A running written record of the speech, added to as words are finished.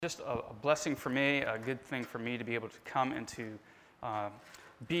Just a blessing for me, a good thing for me to be able to come and to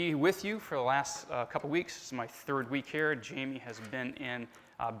be with you for the last couple weeks. This is my third week here. Jamie has been in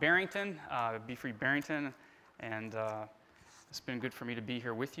Barrington, Be Free Barrington, and it's been good for me to be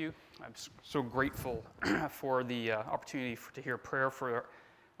here with you. I'm so grateful for the opportunity to hear prayer for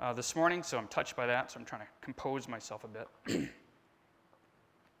this morning, so I'm touched by that, so I'm trying to compose myself a bit.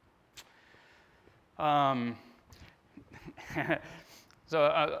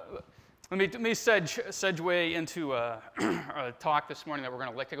 So let me segue into a talk this morning that we're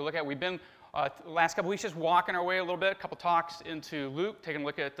going to take a look at. We've been the last couple weeks just walking our way a little bit, a couple talks into Luke, taking a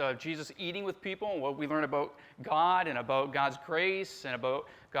look at Jesus eating with people and what we learn about God and about God's grace and about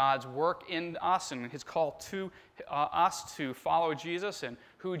God's work in us and his call to us to follow Jesus and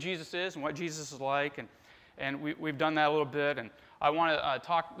who Jesus is and what Jesus is like. And we've done that a little bit. And I want to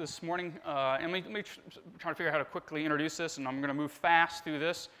talk this morning, and let me try to figure out how to quickly introduce this, and I'm going to move fast through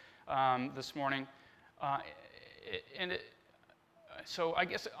this this morning. So I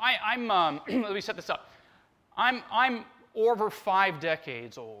guess I'm let me set this up. I'm over 5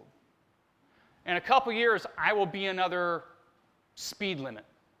 decades old. In a couple years, I will be another speed limit,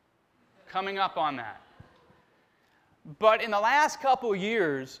 coming up on that. But in the last couple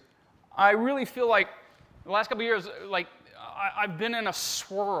years, I really feel like I've been in a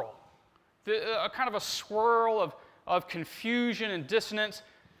swirl, a kind of a swirl of confusion and dissonance.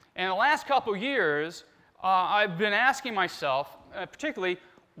 And in the last couple of years, I've been asking myself, particularly,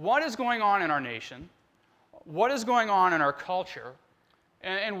 what is going on in our nation? What is going on in our culture?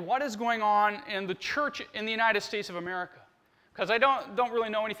 And what is going on in the church in the United States of America? Because I don't really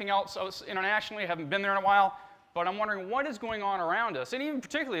know anything else internationally. I haven't been there in a while. But I'm wondering what is going on around us. And even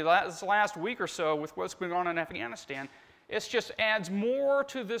particularly this last week or so with what's going on in Afghanistan, it just adds more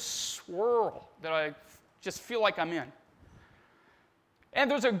to this swirl that I just feel like I'm in. And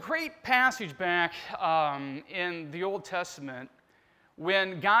there's a great passage back in the Old Testament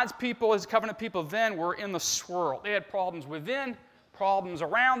when God's people, his covenant people then, were in the swirl. They had problems within, problems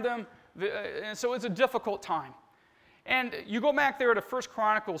around them, and so it's a difficult time. And you go back there to 1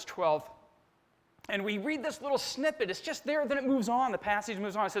 Chronicles 12, and we read this little snippet. It's just there, then it moves on. The passage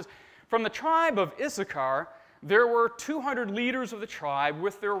moves on. It says, from the tribe of Issachar, there were 200 leaders of the tribe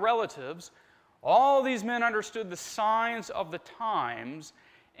with their relatives. All these men understood the signs of the times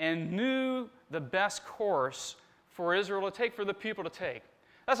and knew the best course for Israel to take, for the people to take.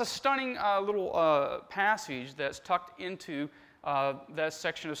 That's a stunning little passage that's tucked into that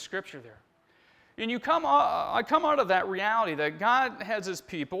section of Scripture there. And I come out of that reality that God has his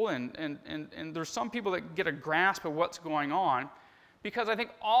people, and there's some people that get a grasp of what's going on, because I think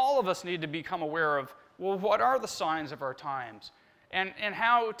all of us need to become aware of, well, what are the signs of our times? And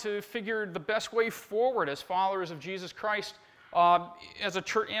how to figure the best way forward as followers of Jesus Christ, as a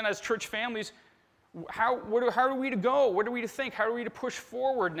church and as church families. How are we to go? What are we to think? How are we to push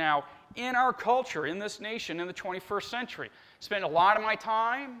forward now in our culture, in this nation, in the 21st century? Spend a lot of my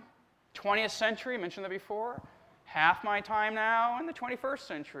time, 20th century, I mentioned that before. Half my time now in the 21st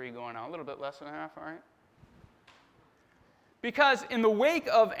century going on. A little bit less than half, all right? Because in the wake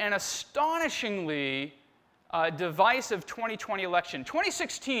of an astonishingly divisive 2020 election,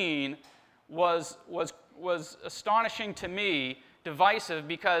 2016 was astonishing to me, divisive,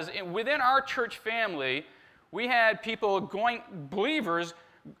 because within our church family, we had believers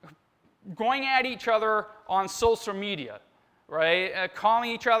going at each other on social media. Right? Calling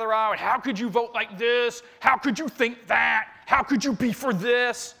each other out. How could you vote like this? How could you think that? How could you be for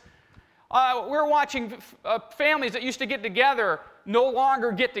this? We're watching families that used to get together no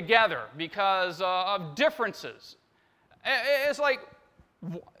longer get together because of differences. It's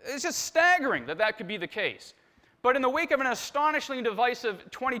just staggering that could be the case. But in the wake of an astonishingly divisive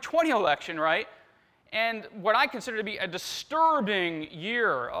 2020 election, right, and what I consider to be a disturbing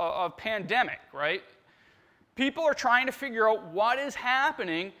year of pandemic, right, people are trying to figure out what is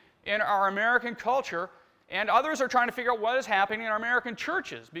happening in our American culture, and others are trying to figure out what is happening in our American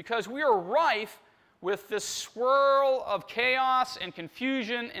churches, because we are rife with this swirl of chaos and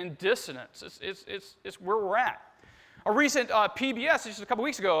confusion and dissonance. It's where we're at. A recent PBS, just a couple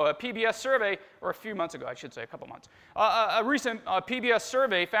weeks ago, a PBS survey, or a few months ago, I should say, a couple months, a recent PBS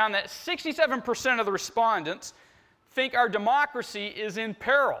survey found that 67% of the respondents think our democracy is in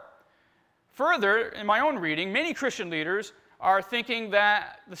peril. Further, in my own reading, many Christian leaders are thinking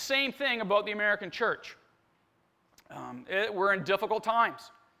that the same thing about the American church. We're in difficult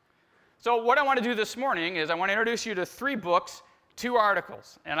times. So what I want to do this morning is I want to introduce you to 3 books, 2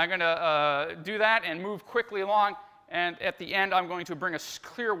 articles. And I'm going to do that and move quickly along. And at the end, I'm going to bring a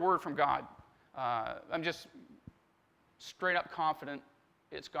clear word from God. I'm just straight up confident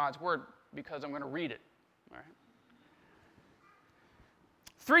it's God's Word because I'm going to read it. All right?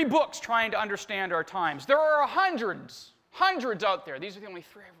 3 books trying to understand our times. There are hundreds out there. These are the only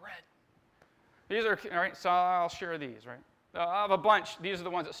 3 I've read. These are, all right, so I'll share these, right? I have a bunch. These are the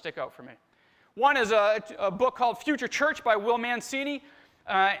ones that stick out for me. One is a book called Future Church by Will Mancini.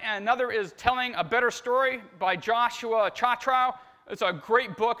 And another is Telling a Better Story by Joshua Chatraw. It's a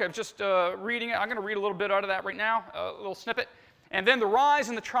great book. I'm just reading it. I'm going to read a little bit out of that right now, a little snippet. And then The Rise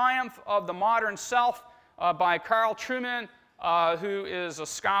and the Triumph of the Modern Self by Carl Trueman, who is a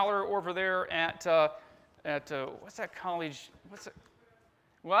scholar over there at what's that college?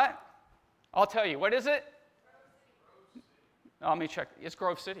 What? I'll tell you. What is it? Let me check. It's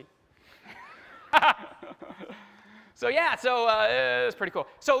Grove City. So yeah, it's pretty cool.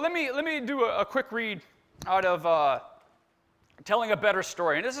 So let me do a quick read out of Telling a Better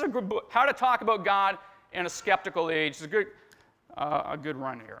Story. And this is a good book, How to Talk About God in a Skeptical Age. It's a good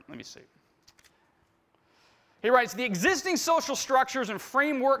run here. Let me see. He writes, the existing social structures and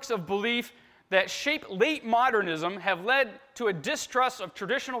frameworks of belief that shape late modernism have led to a distrust of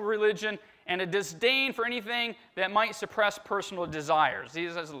traditional religion and a disdain for anything that might suppress personal desires.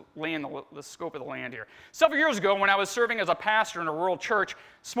 These is laying the scope of the land here. Several years ago, when I was serving as a pastor in a rural church, a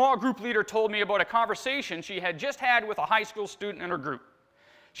small group leader told me about a conversation she had just had with a high school student in her group.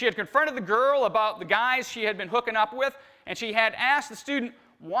 She had confronted the girl about the guys she had been hooking up with, and she had asked the student,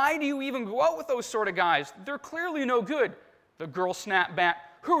 why do you even go out with those sort of guys? They're clearly no good. The girl snapped back,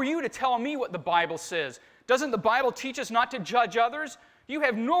 who are you to tell me what the Bible says? Doesn't the Bible teach us not to judge others? You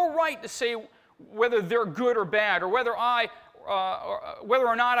have no right to say whether they're good or bad, or whether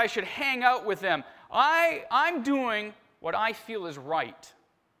or not I should hang out with them. I'm doing what I feel is right.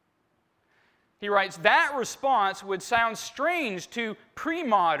 He writes, that response would sound strange to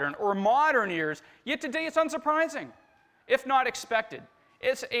pre-modern or modern ears, yet today it's unsurprising, if not expected.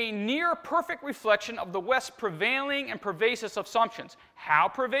 It's a near-perfect reflection of the West's prevailing and pervasive assumptions. How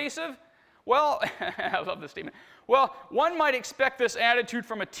pervasive? Well, I love this statement. Well, one might expect this attitude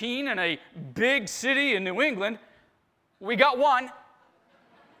from a teen in a big city in New England. We got one.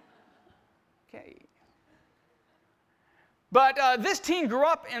 Okay. But this teen grew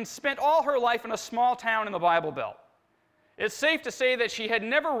up and spent all her life in a small town in the Bible Belt. It's safe to say that she had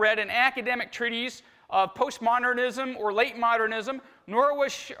never read an academic treatise of postmodernism or late modernism, nor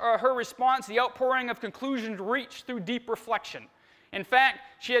was her response the outpouring of conclusions reached through deep reflection. In fact,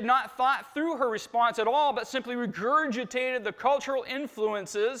 she had not thought through her response at all, but simply regurgitated the cultural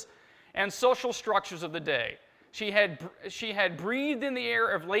influences and social structures of the day. She had breathed in the air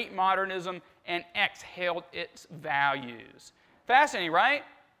of late modernism and exhaled its values. Fascinating, right?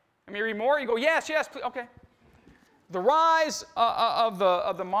 Let me read more. You go, yes, please. Okay. The Rise of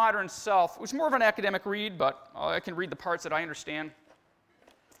the Modern Self, which is more of an academic read, but I can read the parts that I understand.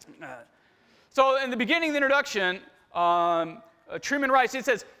 So in the beginning of the introduction, Trueman writes, it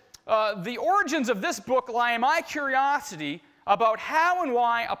says, the origins of this book lie in my curiosity about how and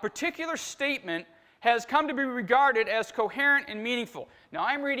why a particular statement has come to be regarded as coherent and meaningful. Now,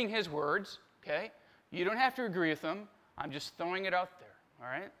 I'm reading his words, okay? You don't have to agree with them. I'm just throwing it out there, all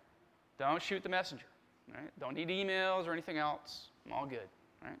right? Don't shoot the messenger, all right? Don't need emails or anything else. I'm all good,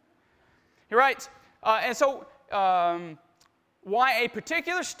 all right? He writes, why a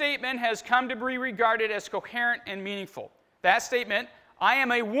particular statement has come to be regarded as coherent and meaningful. That statement, I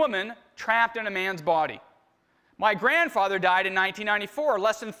am a woman trapped in a man's body. My grandfather died in 1994,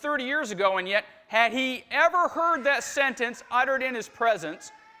 less than 30 years ago, and yet, had he ever heard that sentence uttered in his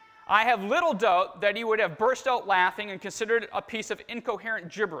presence, I have little doubt that he would have burst out laughing and considered it a piece of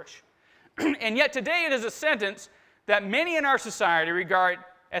incoherent gibberish. And yet today it is a sentence that many in our society regard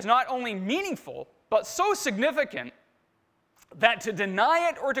as not only meaningful, but so significant that to deny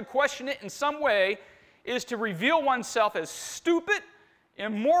it or to question it in some way is to reveal oneself as stupid,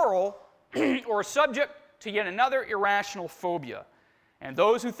 immoral, or subject to yet another irrational phobia. And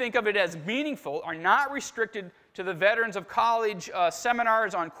those who think of it as meaningful are not restricted to the veterans of college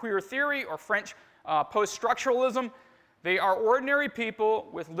seminars on queer theory or French post-structuralism. They are ordinary people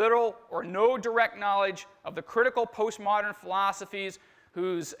with little or no direct knowledge of the critical postmodern philosophies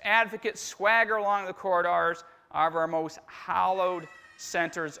whose advocates swagger along the corridors of our most hallowed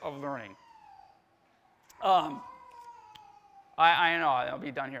centers of learning. I know, I'll be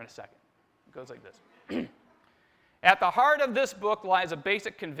done here in a second. It goes like this. At the heart of this book lies a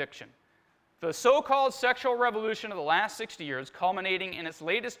basic conviction. The so-called sexual revolution of the last 60 years, culminating in its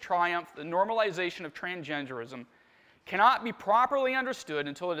latest triumph, the normalization of transgenderism, cannot be properly understood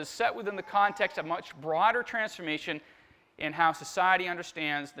until it is set within the context of much broader transformation in how society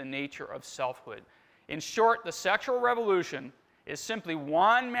understands the nature of selfhood. In short, the sexual revolution is simply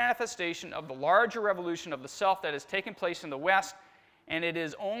one manifestation of the larger revolution of the self that has taken place in the West, and it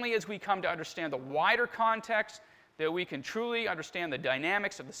is only as we come to understand the wider context that we can truly understand the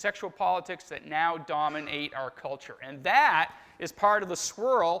dynamics of the sexual politics that now dominate our culture. And that is part of the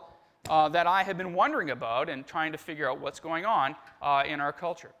swirl that I have been wondering about and trying to figure out what's going on in our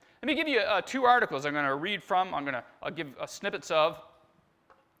culture. Let me give you two articles I'm going to read from. I'll give snippets of.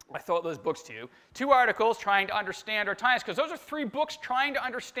 I thought those books to you. Two articles trying to understand our times, because those are three books trying to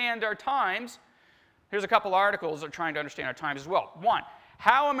understand our times. Here's a couple articles that are trying to understand our times as well. One,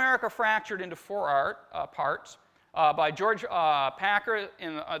 How America Fractured into Four Parts, by George Packer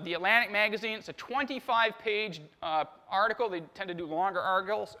in The Atlantic magazine. It's a 25-page article. They tend to do longer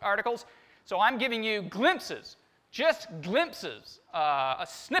articles. So I'm giving you glimpses, just glimpses,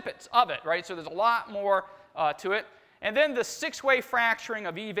 snippets of it, right? So there's a lot more to it. And then The Six-Way Fracturing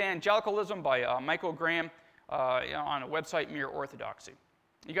of Evangelicalism by Michael Graham on a website, Mere Orthodoxy.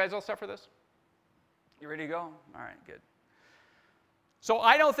 You guys all set for this? You ready to go? All right, good. So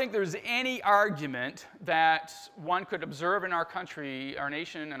I don't think there's any argument that one could observe in our country, our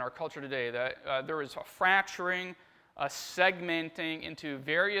nation, and our culture today that there is a fracturing, a segmenting into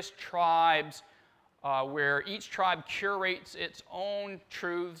various tribes where each tribe curates its own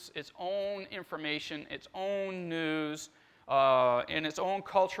truths, its own information, its own news, and its own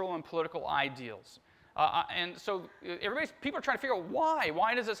cultural and political ideals. And so people are trying to figure out why.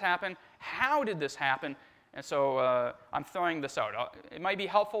 Why does this happen? How did this happen? And so I'm throwing this out. It might be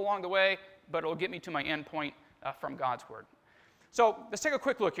helpful along the way, but it'll get me to my end point from God's Word. So let's take a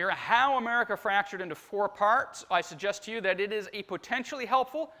quick look here. How America Fractured into Four Parts. I suggest to you that it is a potentially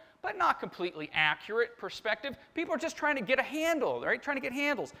helpful, but not completely accurate perspective. People are just trying to get a handle, right? Trying to get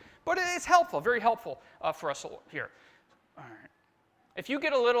handles. But it's helpful, very helpful for us here. All right. If you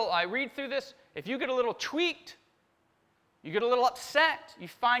get a little, I read through this, if you get a little tweaked, you get a little upset, you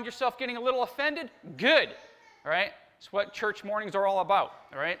find yourself getting a little offended, good, all right? It's what church mornings are all about,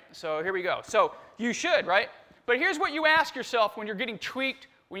 all right? So here we go. So you should, right? But here's what you ask yourself when you're getting tweaked,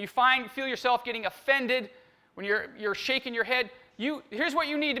 when you feel yourself getting offended, when you're shaking your head. Here's what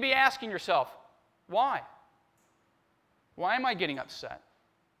you need to be asking yourself. Why? Why am I getting upset?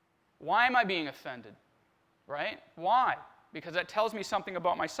 Why am I being offended? Right? Why? Because that tells me something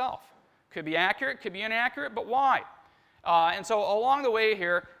about myself. Could be accurate, could be inaccurate, but why? And so along the way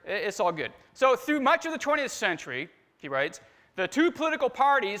here, it's all good. So through much of the 20th century, he writes, the two political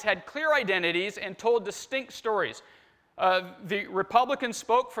parties had clear identities and told distinct stories. The Republicans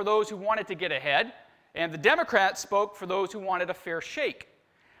spoke for those who wanted to get ahead, and the Democrats spoke for those who wanted a fair shake.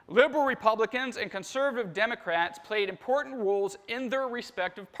 Liberal Republicans and conservative Democrats played important roles in their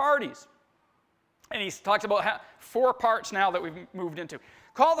respective parties. And he talks about four parts now that we've moved into.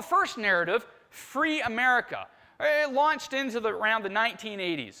 Call the first narrative Free America. It launched into around the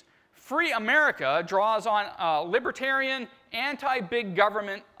 1980s. Free America draws on libertarian, anti-big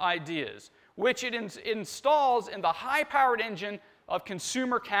government ideas, which it installs in the high-powered engine of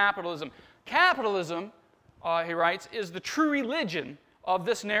consumer capitalism. Capitalism, he writes, is the true religion of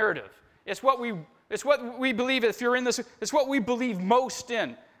this narrative. It's what we believe. If you're in this, it's what we believe most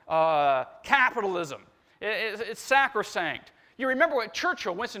in. Capitalism. It's sacrosanct. You remember what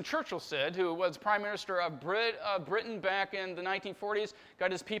Winston Churchill said, who was Prime Minister of Britain back in the 1940s,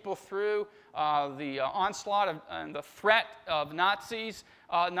 got his people through the onslaught and the threat of Nazi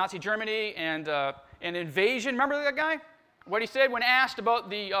Germany and an invasion. Remember that guy? What he said when asked about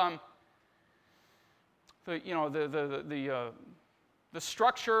the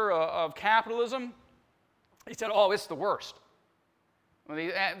structure of capitalism, he said, "Oh, it's the worst."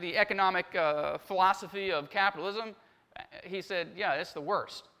 The economic philosophy of capitalism, he said, "Yeah, it's the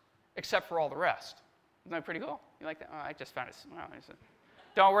worst, except for all the rest." Isn't that pretty cool? You like that? Oh, I just found it. Well,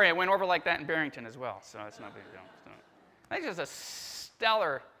 don't worry, it went over like that in Barrington as well, so it's not a big deal. So, I think it's a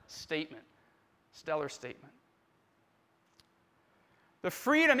stellar statement. Stellar statement. The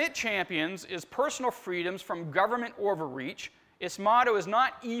freedom it champions is personal freedoms from government overreach. Its motto is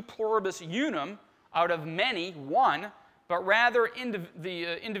not e pluribus unum, out of many, one, but rather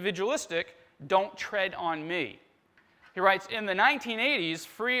the individualistic, don't tread on me. He writes, in the 1980s,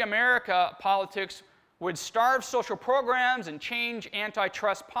 Free America politics would starve social programs and change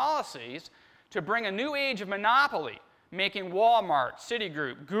antitrust policies to bring a new age of monopoly, making Walmart,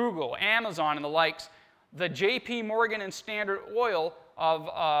 Citigroup, Google, Amazon, and the likes the J.P. Morgan and Standard Oil of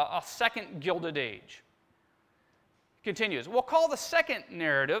a second Gilded Age. Continues, we'll call the second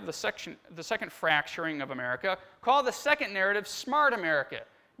narrative, the second fracturing of America, call the second narrative Smart America. It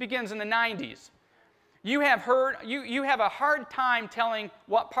begins in the 90s. You have a hard time telling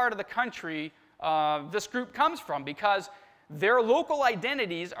what part of the country this group comes from, because their local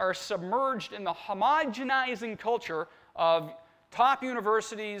identities are submerged in the homogenizing culture of top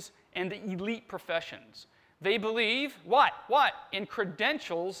universities and the elite professions. They believe, what? In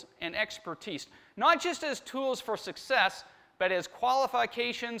credentials and expertise, not just as tools for success, but as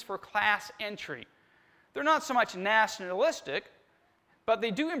qualifications for class entry. They're not so much nationalistic, but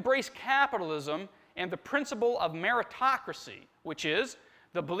they do embrace capitalism and the principle of meritocracy, which is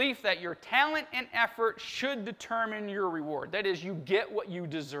the belief that your talent and effort should determine your reward. That is, you get what you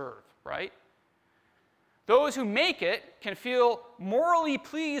deserve, right? Those who make it can feel morally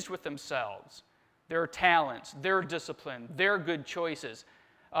pleased with themselves, their talents, their discipline, their good choices,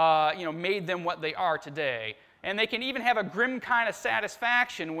 made them what they are today. And they can even have a grim kind of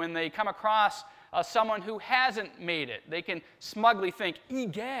satisfaction when they come across someone who hasn't made it. They can smugly think,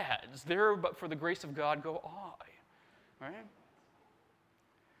 egads, there but for the grace of God go I. Right?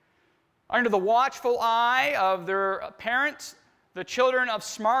 Under the watchful eye of their parents, the children of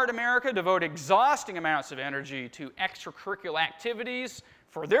smart America devote exhausting amounts of energy to extracurricular activities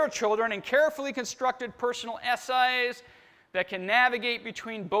for their children and carefully constructed personal essays that can navigate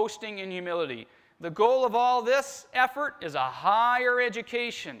between boasting and humility. The goal of all this effort is a higher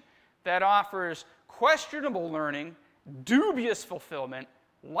education that offers questionable learning, dubious fulfillment,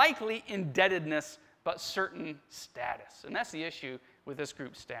 likely indebtedness, but certain status. And that's the issue with this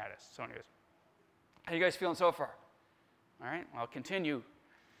group's status. So anyways, how are you guys feeling so far? All right, I'll continue.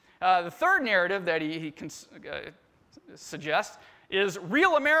 The third narrative that he suggests is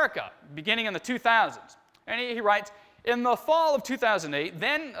Real America, beginning in the 2000s. And he writes, in the fall of 2008,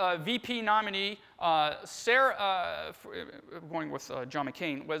 then VP nominee Sarah, going with John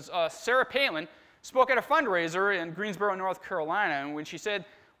McCain, was Sarah Palin, spoke at a fundraiser in Greensboro, North Carolina, and when she said,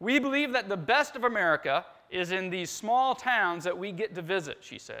 "We believe that the best of America is in these small towns that we get to visit,"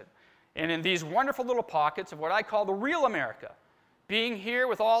 she said, "and in these wonderful little pockets of what I call the real America. Being here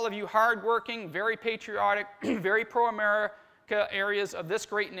with all of you hardworking, very patriotic, very pro-America areas of this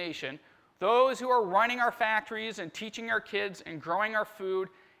great nation, those who are running our factories and teaching our kids and growing our food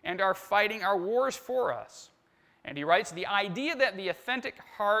and are fighting our wars for us." And he writes, "The idea that the authentic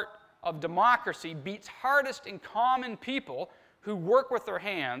heart of democracy beats hardest in common people who work with their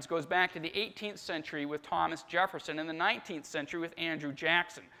hands goes back to the 18th century with Thomas Jefferson and the 19th century with Andrew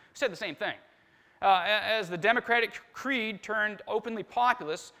Jackson, who said the same thing. As the Democratic creed turned openly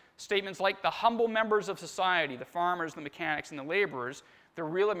populist, statements like the humble members of society, the farmers, the mechanics, and the laborers, the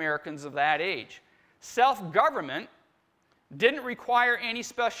real Americans of that age. Self-government didn't require any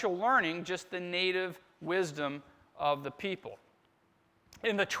special learning, just the native wisdom of the people.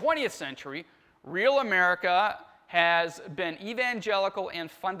 In the 20th century, real America has been evangelical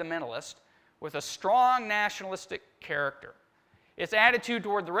and fundamentalist with a strong nationalistic character. Its attitude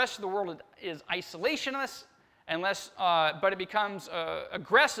toward the rest of the world is isolationist, but it becomes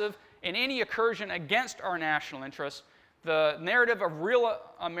aggressive in any incursion against our national interests. The narrative of real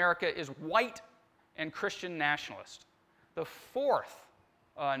America is white and Christian nationalist. The fourth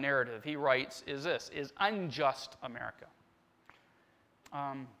narrative, he writes, is this, is unjust America.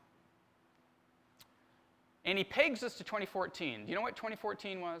 And he pegs us to 2014. Do you know what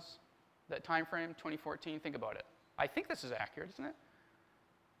 2014 was? That time frame, 2014? Think about it. I think this is accurate, isn't it?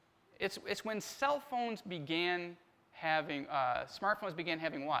 It's when cell phones began having, smartphones began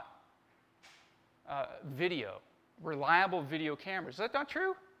having what? Video. Reliable video cameras. Is that not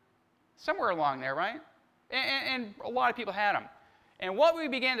true? Somewhere along there, right? And a lot of people had them. And what we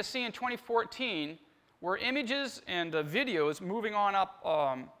began to see in 2014 were images and videos moving on up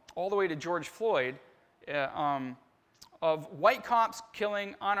all the way to George Floyd of white cops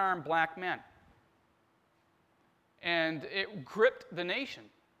killing unarmed black men. And it gripped the nation.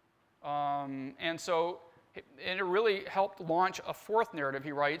 And it really helped launch a fourth narrative,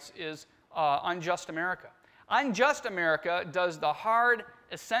 he writes, is unjust America. Unjust America does the hard,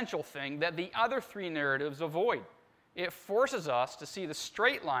 essential thing that the other three narratives avoid. It forces us to see the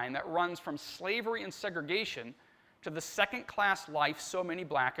straight line that runs from slavery and segregation to the second-class life so many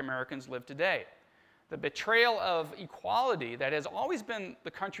black Americans live today. The betrayal of equality that has always been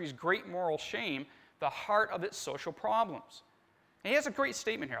the country's great moral shame, the heart of its social problems. And he has a great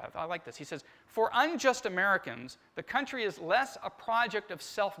statement here. I like this. He says, "For unjust Americans, the country is less a project of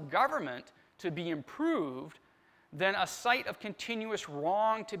self-government to be improved than a site of continuous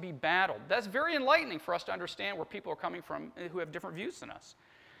wrong to be battled." That's very enlightening for us to understand where people are coming from who have different views than us.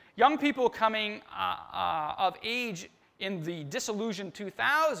 Young people coming of age in the disillusioned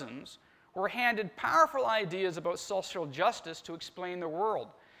 2000s were handed powerful ideas about social justice to explain the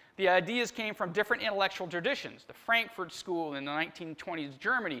world. The ideas came from different intellectual traditions. The Frankfurt School in the 1920s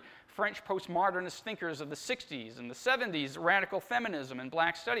Germany French postmodernist thinkers of the 60s and the 70s, radical feminism and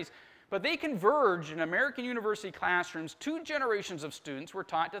black studies. But they converged in American university classrooms. 2 generations of students were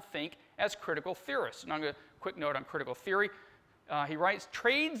taught to think as critical theorists. And I'm going to quick note on critical theory. He writes,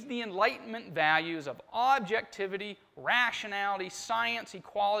 trades the Enlightenment values of objectivity, rationality, science,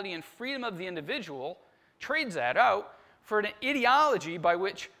 equality, and freedom of the individual, trades that out for an ideology by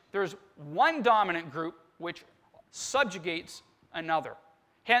which there's one dominant group which subjugates another.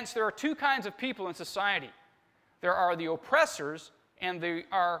 Hence, there are 2 kinds of people in society. There are the oppressors and there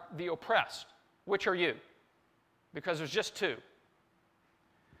are the oppressed. Which are you? Because there's just 2.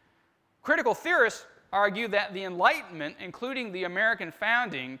 Critical theorists argue that the Enlightenment, including the American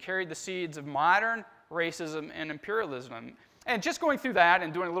founding, carried the seeds of modern racism and imperialism. And just going through that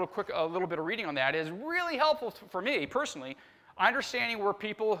and doing a little bit of reading on that is really helpful for me personally, understanding where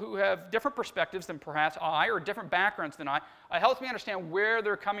people who have different perspectives than perhaps I, or different backgrounds than I, it helps me understand where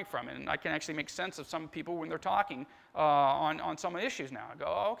they're coming from. And I can actually make sense of some people when they're talking on some issues now. I go,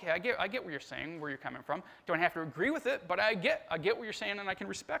 oh, okay, I get what you're saying, where you're coming from. Don't have to agree with it, but I get what you're saying, and I can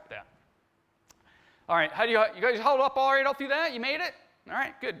respect that. All right, how do you guys hold up all right all through that? You made it? All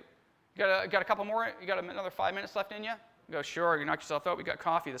right, good. You got a couple more? You got another 5 minutes left in you? You go, sure, you knock yourself out. We got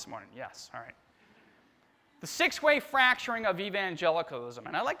coffee this morning. Yes, all right. The 6-way fracturing of evangelicalism.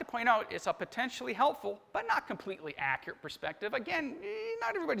 And I'd like to point out it's a potentially helpful, but not completely accurate perspective. Again,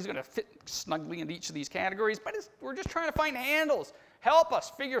 not everybody's going to fit snugly into each of these categories, but we're just trying to find handles. Help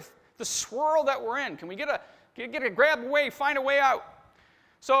us figure the swirl that we're in. Can we get a grab away, find a way out?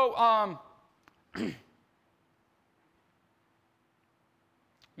 So,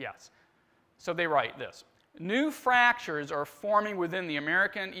 yes. So they write this. New fractures are forming within the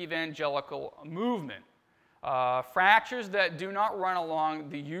American evangelical movement. Fractures that do not run along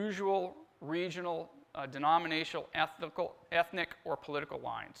the usual regional, denominational, ethnic, or political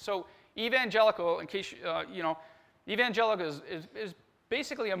lines. So evangelical, in case evangelical is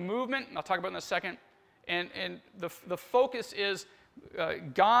basically a movement, and I'll talk about it in a second, and the focus is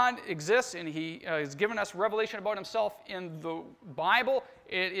God exists, and He has given us revelation about Himself in the Bible.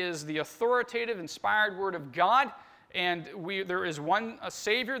 It is the authoritative, inspired Word of God. And there is one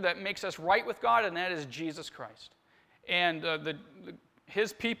Savior that makes us right with God, and that is Jesus Christ. And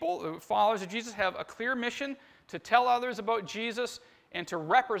His people, the followers of Jesus, have a clear mission to tell others about Jesus and to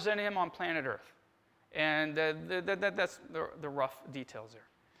represent Him on planet Earth. And that's the rough details there.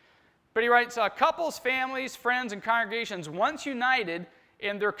 But he writes, couples, families, friends, and congregations, once united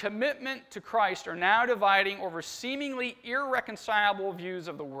in their commitment to Christ, are now dividing over seemingly irreconcilable views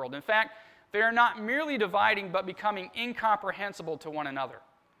of the world. In fact, they are not merely dividing, but becoming incomprehensible to one another.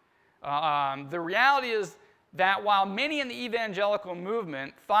 The reality is that while many in the evangelical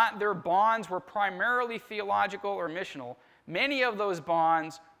movement thought their bonds were primarily theological or missional, many of those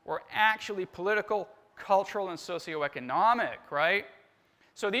bonds were actually political, cultural, and socioeconomic, right?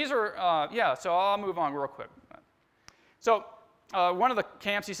 So these are, so I'll move on real quick. So one of the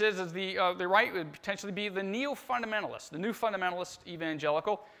camps, he says, is the right would potentially be the neo-fundamentalists, the new fundamentalist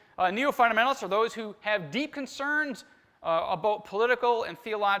evangelical. Neo-fundamentalists are those who have deep concerns about political and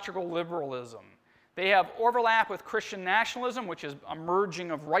theological liberalism. They have overlap with Christian nationalism, which is a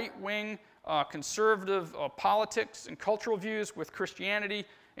merging of right-wing, conservative politics and cultural views with Christianity,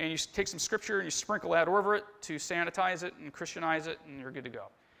 and you take some scripture and you sprinkle that over it to sanitize it and Christianize it, and you're good to go.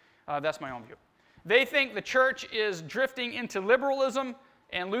 That's my own view. They think the church is drifting into liberalism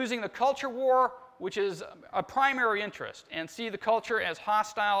and losing the culture war, which is a primary interest, and see the culture as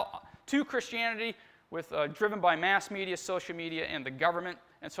hostile to Christianity, driven by mass media, social media, and the government.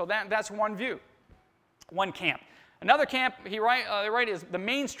 And so that's one view, one camp. Another camp they write is the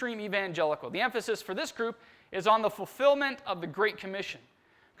mainstream evangelical. The emphasis for this group is on the fulfillment of the Great Commission.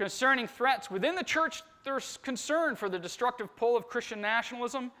 Concerning threats within the church, there's concern for the destructive pull of Christian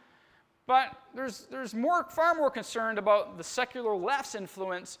nationalism, but there's far more concerned about the secular left's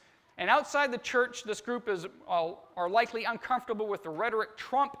influence. And outside the church, this group are likely uncomfortable with the rhetoric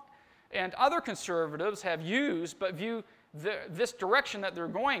Trump and other conservatives have used, but view this direction that they're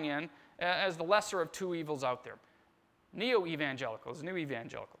going in as the lesser of 2 evils out there. Neo-evangelicals, new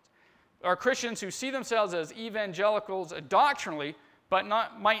evangelicals, are Christians who see themselves as evangelicals doctrinally, but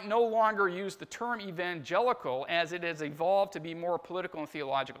might no longer use the term evangelical as it has evolved to be more political and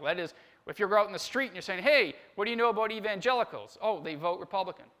theological. That is, if you're out in the street and you're saying, hey, what do you know about evangelicals? Oh, they vote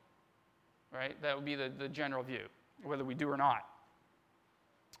Republican. Right? That would be the general view, whether we do or not.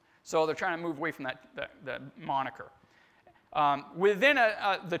 So they're trying to move away from that moniker. Within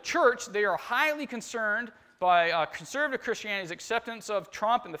the church, they are highly concerned by conservative Christianity's acceptance of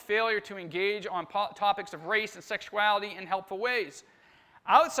Trump and the failure to engage on topics of race and sexuality in helpful ways.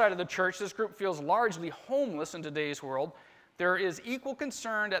 Outside of the church, this group feels largely homeless in today's world. There is equal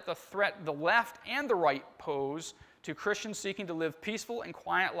concern at the threat the left and the right pose to Christians seeking to live peaceful and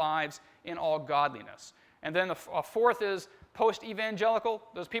quiet lives in all godliness. And then a fourth is post-evangelical.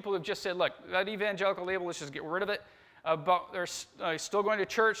 Those people who've just said, look, that evangelical label, let's just get rid of it. But they're still going to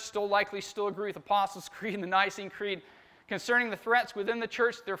church, still likely still agree with the Apostles' Creed and the Nicene Creed. Concerning the threats within the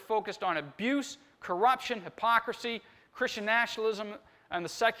church, they're focused on abuse, corruption, hypocrisy, Christian nationalism, and the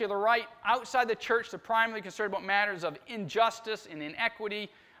secular right. Outside the church, they're primarily concerned about matters of injustice and inequity,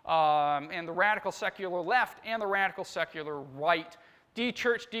 and the radical secular left and the radical secular right.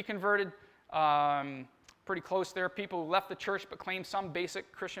 De-church, deconverted, pretty close there. People who left the church but claim some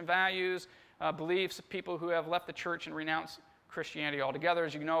basic Christian values, beliefs. People who have left the church and renounced Christianity altogether.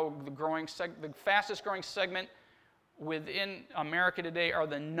 As you know, the fastest growing segment within America today are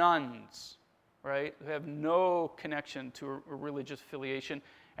the nones, right, who have no connection to a religious affiliation.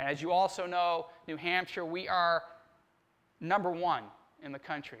 And as you also know, New Hampshire, we are number one in the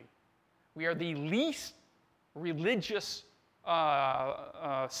country. We are the least religious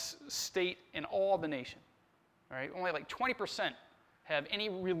state in all the nation. Right? Only like 20% have any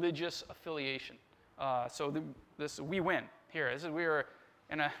religious affiliation. So we win here. We are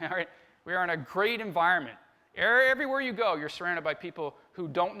in a great environment. Everywhere you go, you're surrounded by people who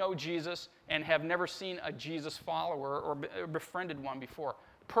don't know Jesus and have never seen a Jesus follower or befriended one before.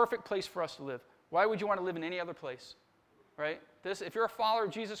 Perfect place for us to live. Why would you want to live in any other place? Right? If you're a follower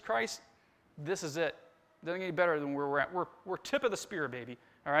of Jesus Christ, this is it. It doesn't get any better than where we're at. We're tip of the spear, baby.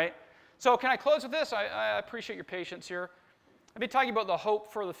 All right? So can I close with this? I appreciate your patience here. I've been talking about the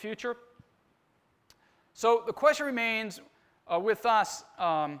hope for the future. So the question remains with us,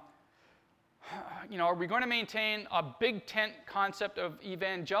 are we going to maintain a big tent concept of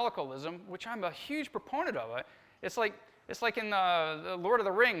evangelicalism, which I'm a huge proponent of? It's like in the Lord of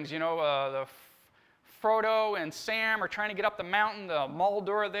the Rings, the Frodo and Sam are trying to get up the mountain, the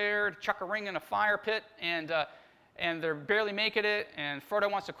Mordor there, to chuck a ring in a fire pit, and they're barely making it, and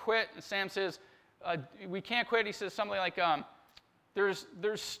Frodo wants to quit, and Sam says, we can't quit. He says something like, there's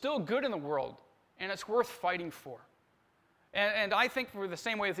still good in the world, and it's worth fighting for. And I think for the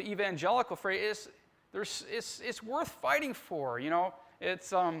same way with the evangelical phrase, it's worth fighting for,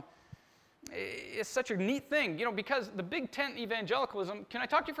 It's such a neat thing, because the big tent evangelicalism, can I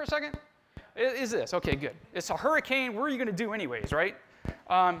talk to you for a second? Is this? Okay, good. It's a hurricane. What are you going to do anyways, right?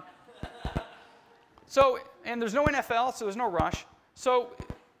 And there's no NFL, so there's no rush. So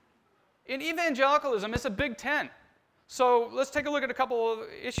in evangelicalism, it's a big tent. So let's take a look at a couple of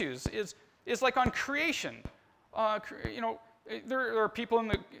issues. It's like on creation. There are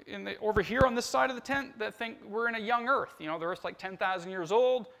people over here on this side of the tent that think we're in a young earth. The earth's like 10,000 years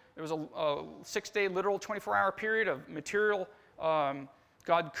old. There was a 6-day literal 24-hour period of material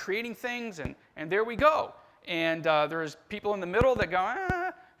God creating things, and there we go. And there's people in the middle that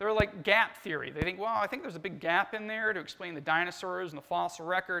go, they're like gap theory. They think, well, I think there's a big gap in there to explain the dinosaurs and the fossil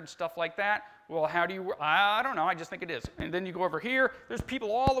record and stuff like that. Well, I don't know, I just think it is. And then you go over here, there's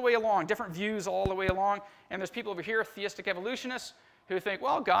people all the way along, different views all the way along, and there's people over here, theistic evolutionists, who think,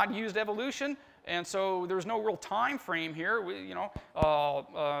 well, God used evolution, and so there's no real time frame here.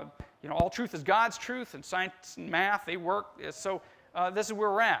 All truth is God's truth, and science and math, they work. So this is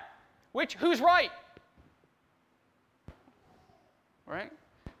where we're at. Who's right? Right?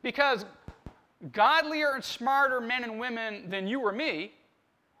 Because godlier and smarter men and women than you or me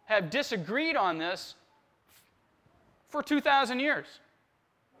have disagreed on this for 2,000 years.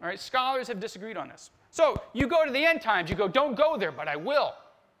 All right? Scholars have disagreed on this. So you go to the end times, you go, don't go there, but I will.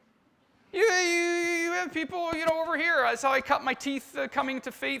 You have people, over here. That's how I cut my teeth coming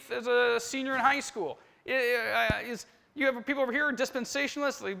to faith as a senior in high school. You have people over here,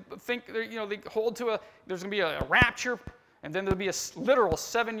 dispensationalists. They think, they hold to there's going to be a rapture, and then there'll be a literal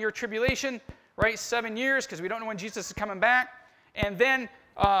 7-year tribulation, right? 7 years, because we don't know when Jesus is coming back. And then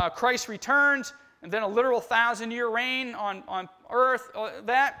Christ returns, and then a literal 1,000-year reign on earth,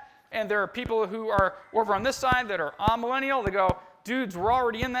 and there are people who are over on this side that are amillennial. They go, dudes, we're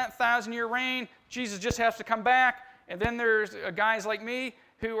already in that 1,000-year reign. Jesus just has to come back. And then there's guys like me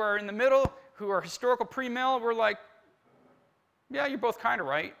who are in the middle, who are historical pre-mill. We're like, yeah, you're both kind of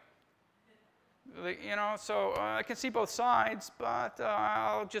right. So I can see both sides, but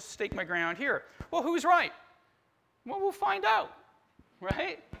I'll just stake my ground here. Well, who's right? Well, we'll find out,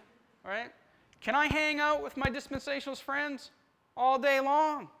 right? Right? Can I hang out with my dispensationalist friends all day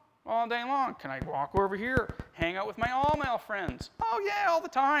long? All day long. Can I walk over here, hang out with my all-male friends? Oh, yeah, all the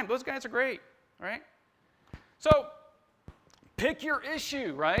time. Those guys are great, right? So Pick your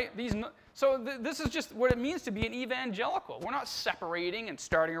issue, right? This is just what it means to be an evangelical. We're not separating and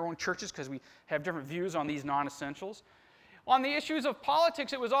starting our own churches because we have different views on these non-essentials. On the issues of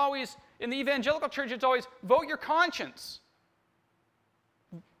politics, it was always, in the evangelical church, it's always vote your conscience.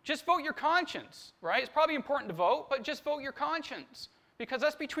 Just vote your conscience, right? It's probably important to vote, but just vote your conscience because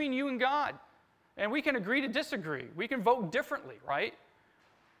that's between you and God. And we can agree to disagree. We can vote differently, right?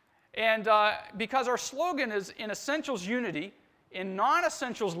 And because our slogan is in essentials unity, in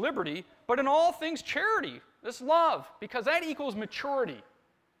non-essentials liberty, but in all things charity, this love, because that equals maturity,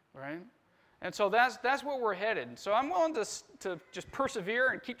 right? And so that's where we're headed. So I'm willing to just persevere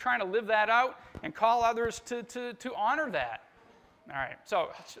and keep trying to live that out and call others to honor that. All right,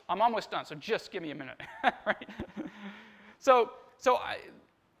 so I'm almost done, so just give me a minute. Right? So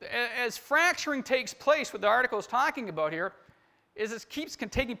as fracturing takes place, what the article is talking about here, is this keeps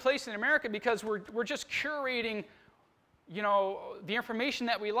taking place in America because we're just curating, the information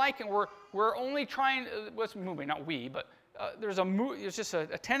that we like, and we're only trying. What's moving? Not we, but there's just a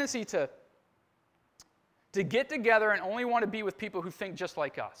tendency to get together and only want to be with people who think just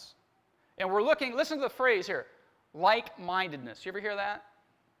like us. And we're looking. Listen to the phrase here: like-mindedness. You ever hear that?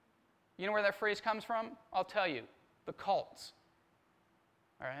 You know where that phrase comes from? I'll tell you: the cults.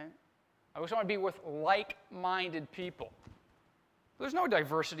 All right. I just want to be with like-minded people. There's no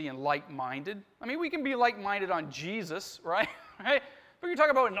diversity in like-minded. I mean, we can be like-minded on Jesus, right? Right? But you're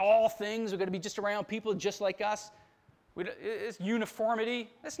talking about in all things, we're going to be just around people just like us. It's uniformity.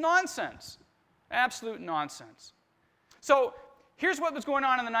 It's nonsense. Absolute nonsense. So here's what was going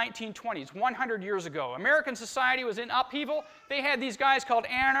on in the 1920s, 100 years ago. American society was in upheaval. They had these guys called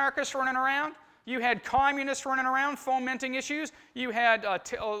anarchists running around. You had communists running around fomenting issues. You had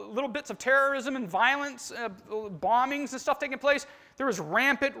little bits of terrorism and violence, bombings and stuff taking place. There was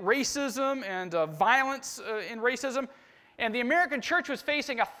rampant racism and violence in racism. And the American church was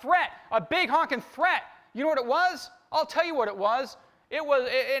facing a threat, a big honking threat. You know what it was? I'll tell you what it was.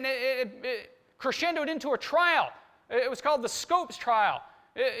 It crescendoed into a trial. It was called the Scopes trial.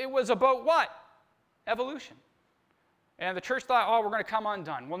 It was about what? Evolution. And the church thought, we're going to come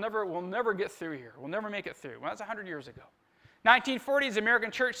undone. We'll never get through here. We'll never make it through. Well, that's 100 years ago. 1940s, the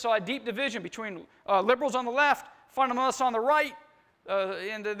American church saw a deep division between liberals on the left, fundamentalists on the right,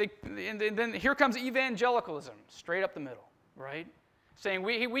 and then here comes evangelicalism, straight up the middle, right? Saying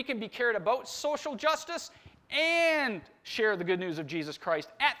we can be cared about social justice and share the good news of Jesus Christ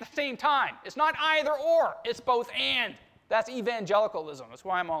at the same time. It's not either or, it's both and. That's evangelicalism. That's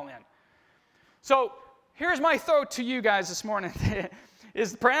why I'm all in. So here's my thought to you guys this morning.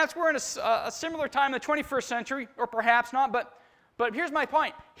 Is perhaps we're in a similar time in the 21st century, or perhaps not, but here's my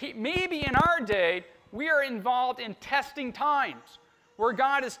point. Maybe in our day, we are involved in testing times, where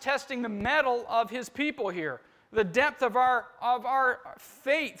God is testing the mettle of His people here, the depth of our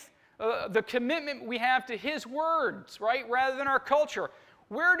faith, the commitment we have to His words, right, rather than our culture.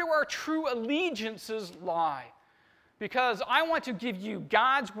 Where do our true allegiances lie? Because I want to give you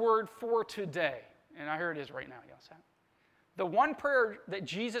God's word for today. And here it is right now. Yes, the one prayer that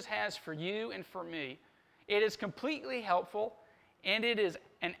Jesus has for you and for me, it is completely helpful, and it is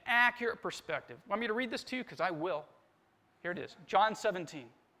an accurate perspective. Want me to read this to you? Because I will. Here it is. John 17.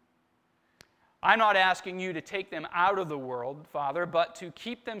 I'm not asking you to take them out of the world, Father, but to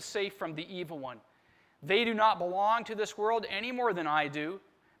keep them safe from the evil one. They do not belong to this world any more than I do.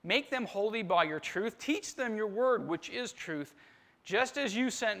 Make them holy by your truth. Teach them your word, which is truth. Just as you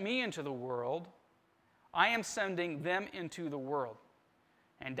sent me into the world, I am sending them into the world.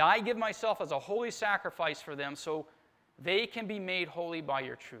 And I give myself as a holy sacrifice for them so they can be made holy by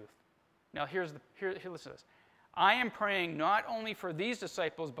your truth. Now, here, listen to this. I am praying not only for these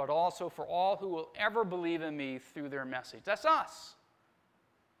disciples, but also for all who will ever believe in me through their message. That's us.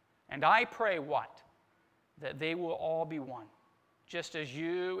 And I pray what? That they will all be one, just as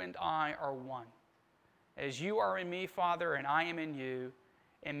you and I are one. As you are in me, Father, and I am in you,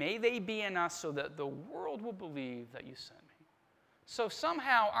 and may they be in us so that the world will believe that you sent me. So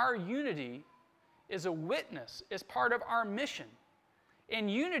somehow our unity is a witness, is part of our mission.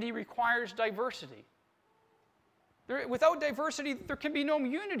 And unity requires diversity. Without diversity, there can be no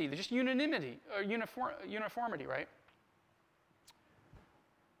unity. There's just unanimity, or uniformity, right?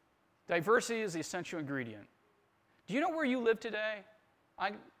 Diversity is the essential ingredient. Do you know where you live today?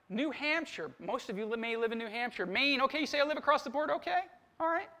 New Hampshire. Most of you may live in New Hampshire. Maine. Okay, you say I live across the border. Okay, all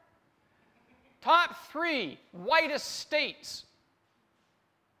right. Top 3 whitest states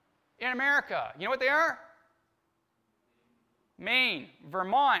in America. You know what they are? Maine,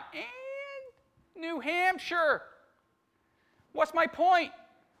 Vermont, and New Hampshire. What's my point?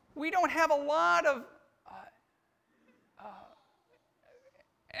 We don't have a lot of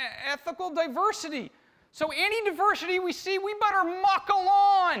ethical diversity. So any diversity we see, we better muckle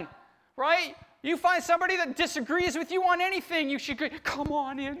on, right? You find somebody that disagrees with you on anything, you should go, come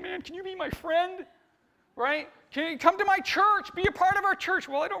on in, man. Can you be my friend? Right? Can you come to my church? Be a part of our church.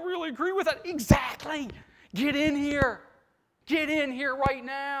 Well, I don't really agree with that. Exactly. Get in here. Get in here right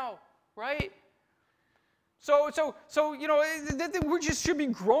now. Right? So we just should be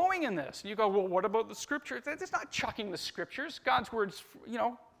growing in this. And you go, well, what about the Scriptures? It's not chucking the Scriptures. God's Word's,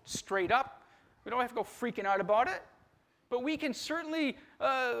 straight up. We don't have to go freaking out about it. But we can certainly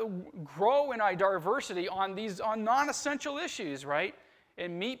grow in our diversity on non-essential issues, right?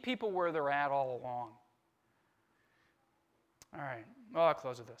 And meet people where they're at all along. All right, well, I'll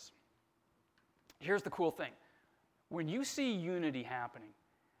close with this. Here's the cool thing. When you see unity happening,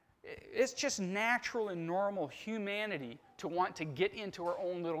 it's just natural and normal humanity to want to get into our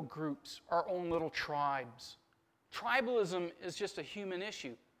own little groups, our own little tribes. Tribalism is just a human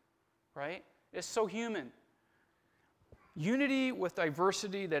issue, right? It's so human. Unity with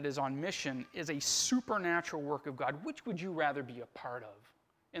diversity that is on mission is a supernatural work of God. Which would you rather be a part of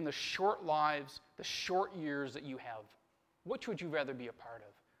in the short lives, the short years that you have? Which would you rather be a part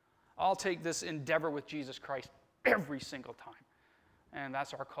of? I'll take this endeavor with Jesus Christ every single time. And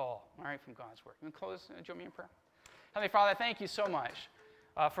that's our call, all right, from God's Word. You can close, join me in prayer. Heavenly Father, I thank you so much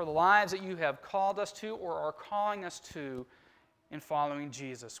for the lives that you have called us to or are calling us to in following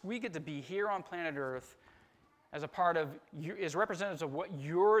Jesus. We get to be here on planet Earth as a part of, as representatives of what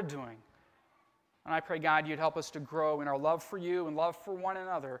you're doing. And I pray, God, you'd help us to grow in our love for you and love for one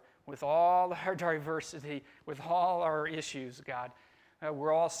another with all our diversity, with all our issues, God.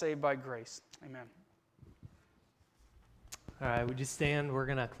 We're all saved by grace. Amen. All right, would you stand? We're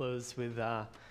going to close with